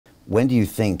when do you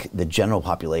think the general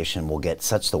population will get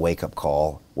such the wake-up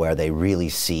call where they really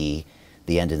see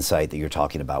the end in sight that you're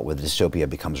talking about, where the dystopia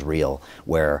becomes real,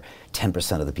 where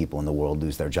 10% of the people in the world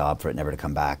lose their job for it never to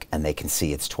come back, and they can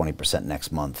see it's 20%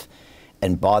 next month?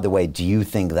 And by the way, do you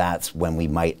think that's when we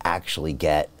might actually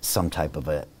get some type of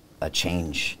a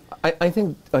change? I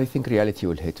think reality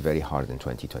will hit very hard in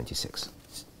 2026.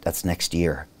 That's next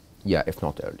year. Yeah, if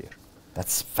not earlier.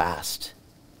 That's fast.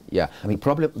 Yeah, I mean,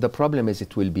 the problem is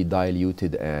it will be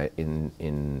diluted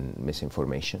in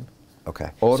misinformation.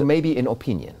 Okay. Or so maybe in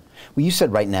opinion. Well, you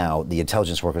said right now the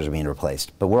intelligence workers are being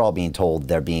replaced, but we're all being told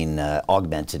they're being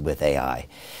augmented with AI.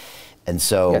 And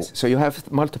so... Yes, so you have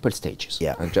multiple stages.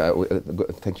 Yeah. And,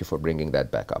 thank you for bringing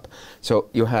that back up. So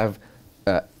you have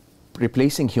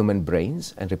replacing human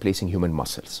brains and replacing human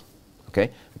muscles.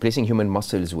 Okay? Replacing human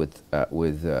muscles with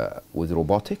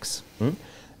robotics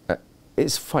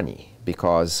is funny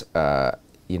because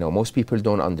you know, most people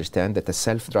don't understand that a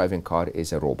self-driving car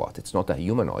is a robot. It's not a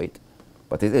humanoid,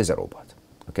 but it is a robot.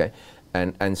 Okay,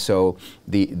 and so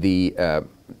the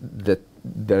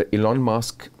Elon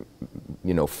Musk,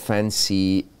 you know,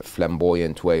 fancy,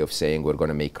 flamboyant way of saying we're going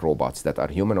to make robots that are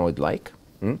humanoid-like,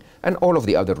 and all of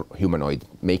the other humanoid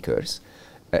makers,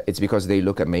 it's because they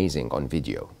look amazing on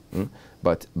video.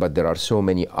 But there are so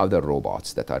many other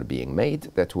robots that are being made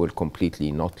that will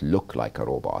completely not look like a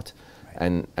robot,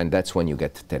 right. And that's when you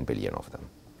get 10 billion of them,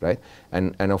 right?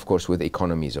 And of course, with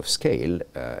economies of scale,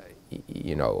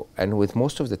 you know, and with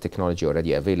most of the technology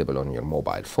already available on your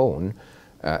mobile phone,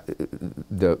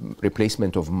 the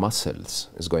replacement of muscles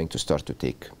is going to start to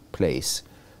take place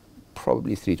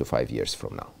probably 3 to 5 years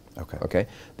from now. Okay. Okay.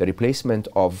 The replacement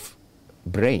of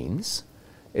brains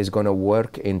is going to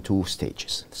work in 2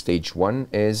 stages. Stage 1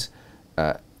 is,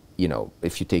 you know,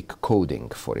 if you take coding,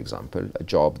 for example, a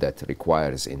job that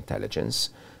requires intelligence,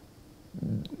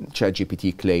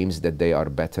 ChatGPT claims that they are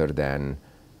better than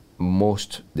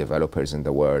most developers in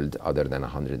the world, other than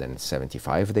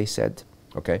 175, they said.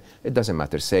 Okay, it doesn't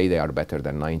matter. Say they are better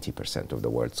than 90% of the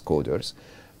world's coders.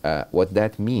 What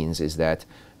that means is that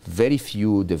very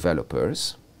few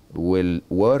developers will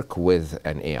work with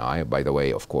an AI. By the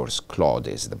way, of course, Claude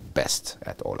is the best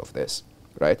at all of this,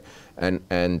 right? And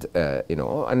you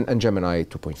know, and Gemini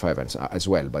 2.5 as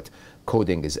well. But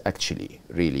coding is actually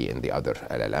really in the other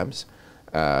LLMs.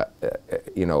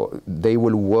 You know, they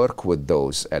will work with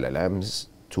those LLMs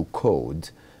to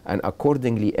code, and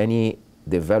accordingly, any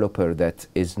developer that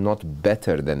is not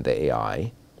better than the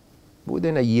AI,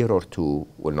 within a year or 2,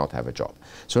 will not have a job.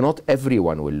 So not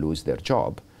everyone will lose their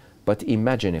job, but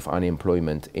imagine if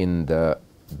unemployment in the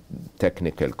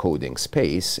technical coding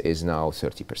space is now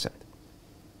 30%,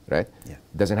 right? Yeah.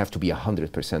 It doesn't have to be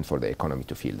 100% for the economy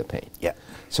to feel the pain. Yeah.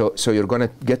 So you're going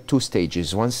to get 2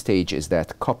 stages. One stage is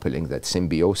that coupling, that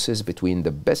symbiosis between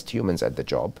the best humans at the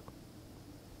job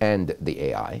and the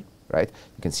AI, right?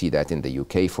 You can see that in the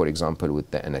UK, for example,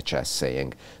 with the NHS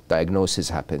saying diagnosis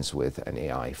happens with an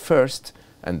AI first,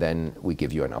 and then we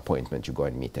give you an appointment, you go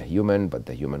and meet a human, but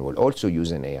the human will also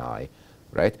use an AI,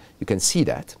 right? You can see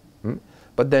that.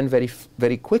 But then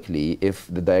very quickly, if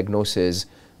the diagnosis,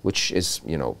 which is,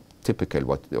 you know,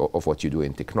 typical of what you do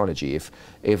in technology, if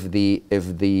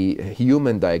the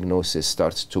human diagnosis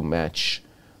starts to match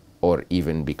or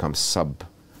even become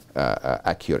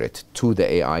accurate to the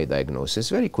AI diagnosis,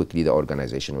 very quickly the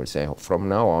organization will say, from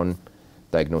now on,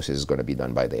 diagnosis is going to be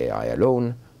done by the AI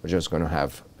alone. We're just going to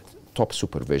have top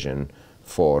supervision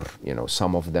for, you know,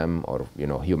 some of them, or, you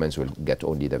know, humans will get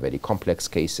only the very complex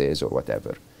cases or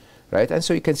whatever, right? And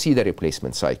so you can see the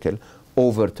replacement cycle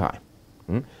over time.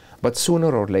 But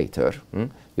sooner or later,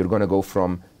 you're going to go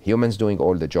from humans doing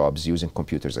all the jobs using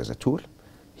computers as a tool,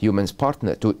 humans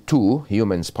to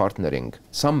humans partnering,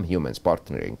 some humans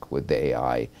partnering with the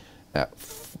AI,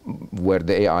 where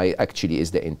the AI actually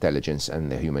is the intelligence and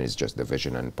the human is just the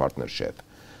vision and partnership,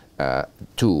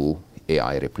 to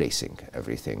AI replacing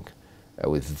everything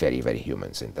with very, very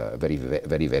humans in the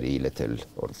very little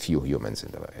or few humans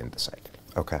in the cycle.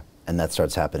 Okay, and that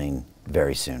starts happening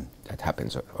very soon. That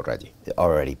happens already.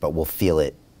 Already, but we'll feel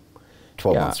it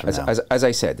 12 months from now. As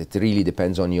I said, it really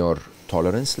depends on your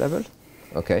tolerance level.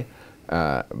 Okay,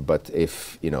 but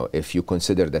if you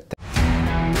consider that.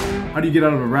 How do you get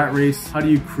out of a rat race? How do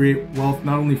you create wealth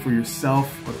not only for yourself,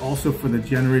 but also for the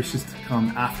generations to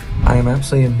come after? I am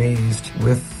absolutely amazed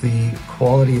with the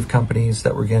quality of companies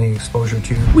that we're getting exposure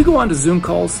to. We go on to Zoom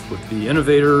calls with the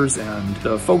innovators and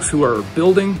the folks who are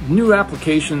building new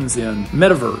applications in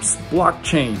metaverse,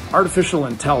 blockchain, artificial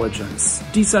intelligence,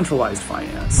 decentralized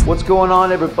finance. What's going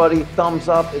on, everybody? Thumbs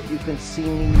up if you can see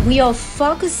me. We are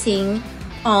focusing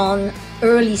on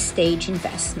early stage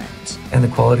investment. And the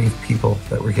quality of people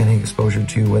that we're getting exposure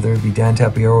to, whether it be Dan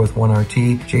Tapiero with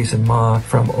 1RT, Jason Ma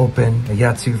from Open,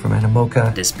 Yatsu from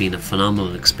Animoca. It's been a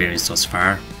phenomenal experience thus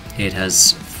far. It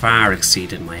has far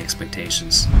exceeded my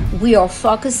expectations. We are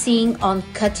focusing on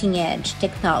cutting-edge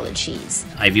technologies.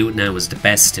 I view it now as the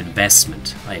best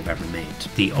investment I've ever made.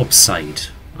 The upside,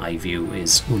 I view,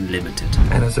 is unlimited.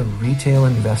 And as a retail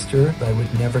investor, I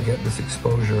would never get this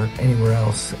exposure anywhere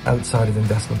else outside of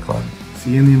Investment Club.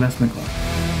 See you in the Investment Club.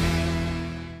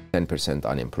 10%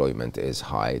 unemployment is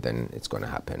high, then it's going to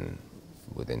happen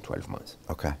within 12 months.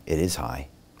 Okay, it is high,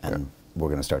 and we're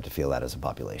going to start to feel that as a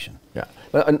population. Yeah,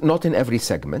 well, not in every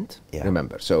segment. Yeah.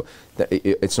 Remember, so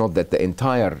it's not that the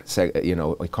entire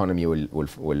economy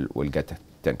will get a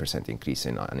 10% increase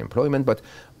in unemployment, but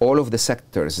all of the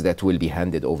sectors that will be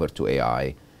handed over to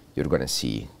AI, you're going to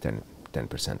see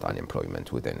 10%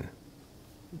 unemployment within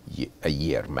a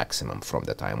year maximum from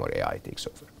the time where AI takes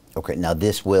over. Okay, now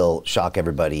this will shock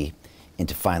everybody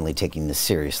into finally taking this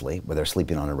seriously, where they're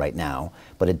sleeping on it right now,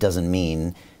 but it doesn't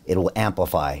mean it will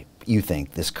amplify, you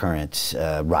think, this current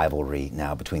rivalry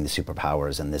now between the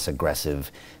superpowers and this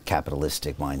aggressive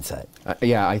capitalistic mindset?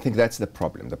 Yeah, I think that's the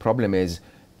problem. The problem is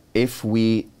if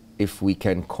we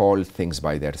can call things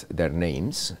by their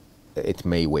names, it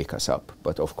may wake us up.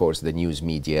 But of course, the news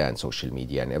media and social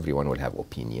media and everyone will have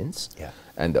opinions. Yeah.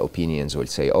 And the opinions will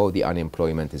say, oh, the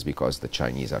unemployment is because the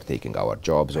Chinese are taking our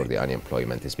jobs, or the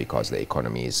unemployment is because the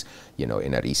economy is, in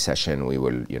a recession, we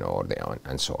will,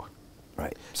 and so on.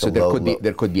 Right. So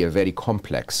there could be a very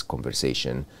complex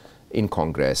conversation in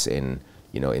Congress, in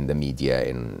the media,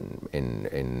 in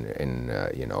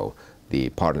the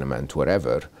parliament,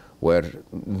 wherever, where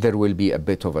there will be a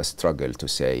bit of a struggle to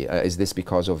say, is this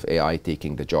because of AI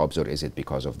taking the jobs, or is it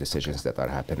because of decisions that are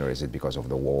happening, or is it because of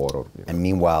the war? Or, And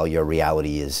meanwhile, your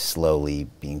reality is slowly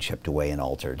being chipped away and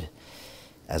altered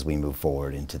as we move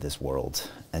forward into this world,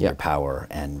 and your power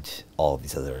and all of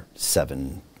these other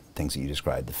 7 things that you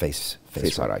described, the face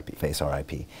RIP. Face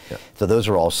RIP. Yeah. So those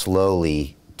are all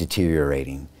slowly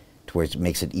deteriorating to where it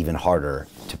makes it even harder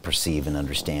to perceive and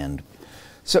understand.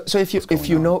 So if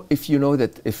you know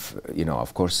that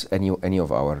of course any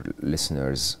of our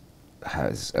listeners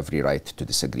has every right to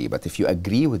disagree, but if you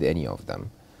agree with any of them,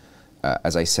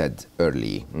 as I said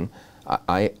early,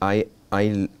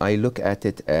 I look at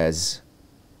it as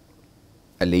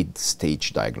a late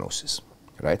stage diagnosis,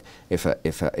 right? If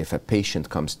a patient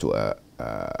comes to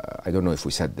I don't know if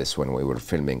we said this when we were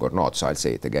filming or not, so I'll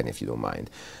say it again if you don't mind.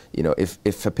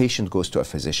 If a patient goes to a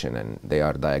physician and they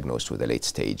are diagnosed with a late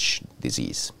stage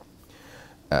disease,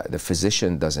 the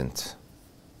physician doesn't,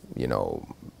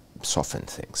 soften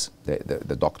things.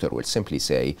 The doctor will simply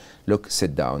say, look,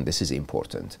 sit down, this is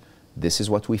important. This is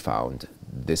what we found.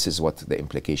 This is what the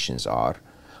implications are.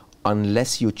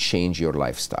 Unless you change your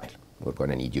lifestyle, we're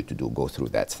going to need you to go through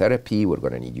that therapy. We're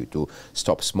going to need you to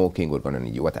stop smoking. We're going to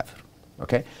need you whatever.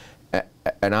 Okay?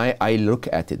 And I look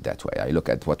at it that way. I look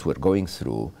at what we're going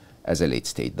through as a late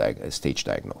stage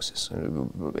diagnosis.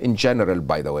 In general,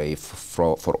 by the way,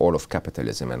 for all of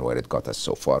capitalism and where it got us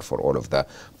so far, for all of the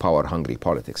power-hungry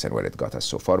politics and where it got us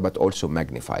so far, but also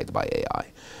magnified by AI.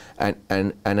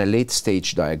 And a late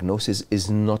stage diagnosis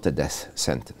is not a death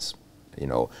sentence.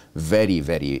 Very,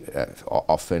 very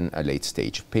often a late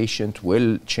stage patient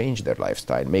will change their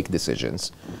lifestyle, make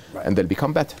decisions, and they'll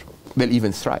become better. They'll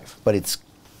even thrive. But it's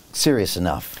serious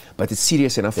enough. But it's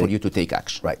serious enough for you to take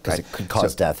action. Right, because it could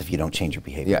cause death if you don't change your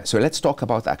behavior. Yeah, so let's talk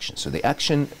about action. So the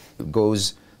action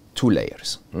goes 2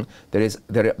 layers.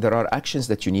 There are actions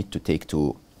that you need to take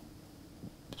to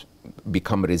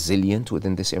become resilient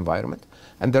within this environment.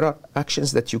 And there are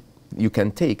actions that you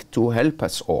can take to help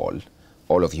us all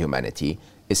of humanity,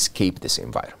 escape this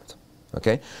environment.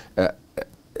 Okay?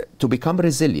 To become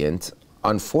resilient,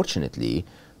 unfortunately,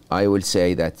 I will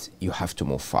say that you have to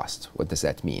move fast. What does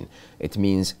that mean? It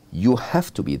means you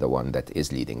have to be the one that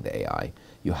is leading the AI.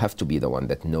 You have to be the one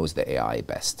that knows the AI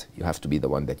best. You have to be the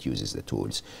one that uses the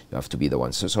tools. You have to be the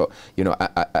one. So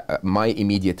my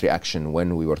immediate reaction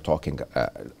when we were talking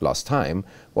last time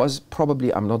was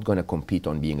probably I'm not going to compete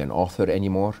on being an author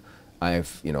anymore.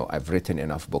 I've written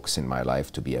enough books in my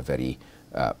life to be a very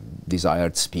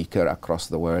desired speaker across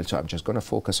the world. So I'm just going to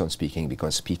focus on speaking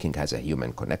because speaking has a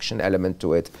human connection element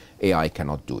to it. AI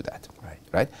cannot do that.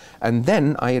 Right? And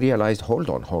then I realized, hold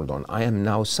on. I am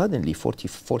now suddenly 40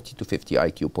 to 50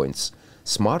 IQ points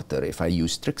smarter if I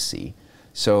use Trixie.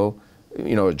 So,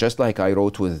 just like I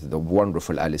wrote with the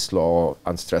wonderful Alice Law,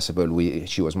 Unstressable,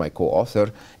 she was my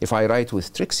co-author. If I write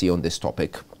with Trixie on this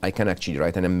topic, I can actually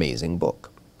write an amazing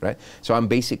book. Right? So I'm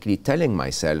basically telling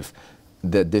myself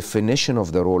the definition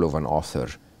of the role of an author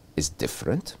is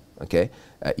different. Okay,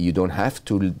 you don't have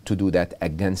to do that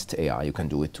against AI. You can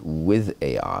do it with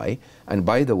AI. And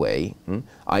by the way,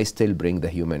 I still bring the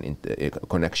human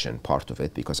connection part of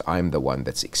it, because I'm the one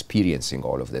that's experiencing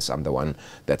all of this. I'm the one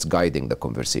that's guiding the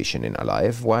conversation in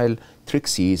Alive, while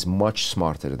Trixie is much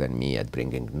smarter than me at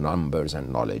bringing numbers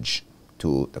and knowledge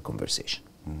to the conversation,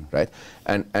 right?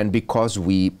 And because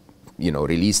we,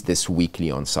 release this weekly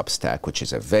on Substack, which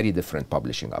is a very different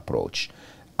publishing approach,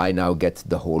 I now get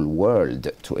the whole world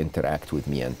to interact with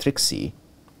me and Trixie,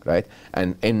 right?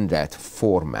 And in that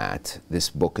format,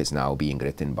 this book is now being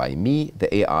written by me,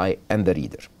 the AI, and the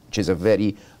reader, which is a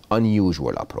very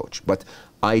unusual approach. But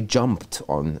I jumped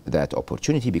on that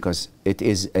opportunity because it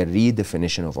is a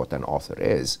redefinition of what an author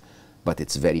is, but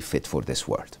it's very fit for this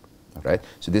world, right?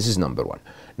 So this is number one.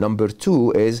 Number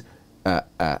two is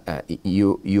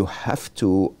you have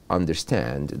to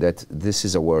understand that this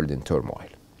is a world in turmoil,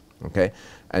 okay?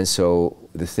 And so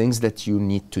the things that you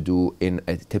need to do in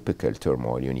a typical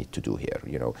turmoil, you need to do here.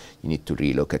 You need to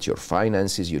relook at your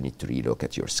finances, you need to relook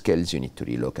at your skills, you need to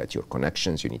relook at your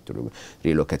connections, you need to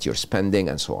relook at your spending,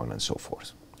 and so on and so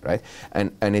forth, right?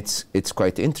 And it's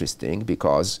quite interesting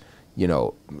because,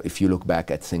 if you look back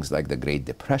at things like the Great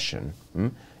Depression,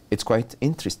 it's quite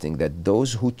interesting that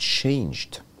those who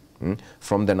changed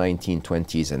from the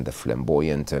 1920s and the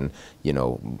flamboyant and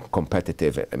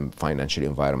competitive and financial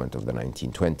environment of the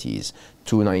 1920s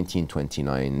to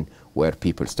 1929, where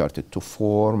people started to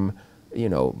form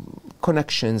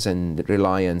connections and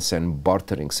reliance and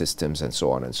bartering systems and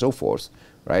so on and so forth,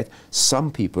 right?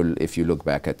 Some people, if you look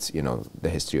back at the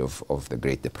history of the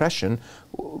Great Depression,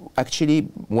 actually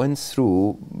went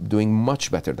through doing much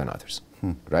better than others,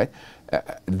 right?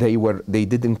 They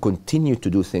didn't continue to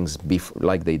do things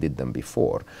like they did them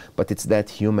before, but it's that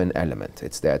human element.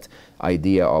 It's that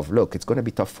idea of, look, it's going to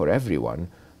be tough for everyone,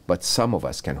 but some of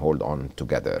us can hold on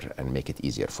together and make it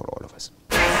easier for all of us.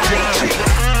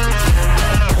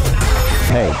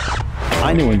 Hey,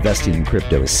 I know investing in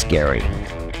crypto is scary.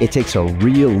 It takes a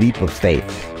real leap of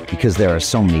faith because there are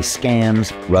so many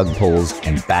scams, rug pulls,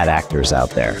 and bad actors out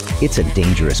there. It's a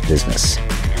dangerous business,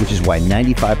 which is why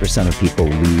 95% of people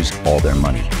lose all their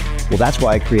money. Well, that's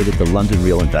why I created the London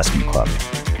Real Investment Club,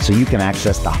 so you can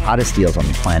access the hottest deals on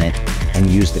the planet and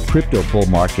use the crypto bull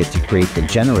market to create the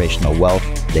generational wealth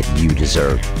that you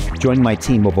deserve. Join my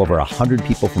team of over 100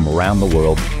 people from around the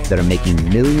world that are making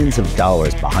millions of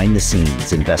dollars behind the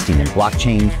scenes investing in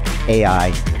blockchain,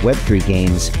 AI, Web3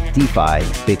 games, DeFi,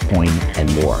 Bitcoin,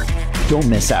 and more. Don't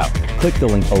miss out. Click the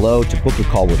link below to book a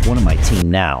call with one of my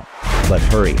team now. But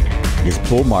hurry, this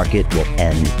bull market will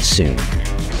end soon.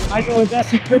 I know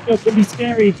investing in crypto can be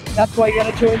scary. That's why you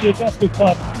gotta join the investment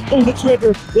club. Pull the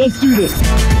trigger. Let's do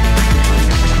this.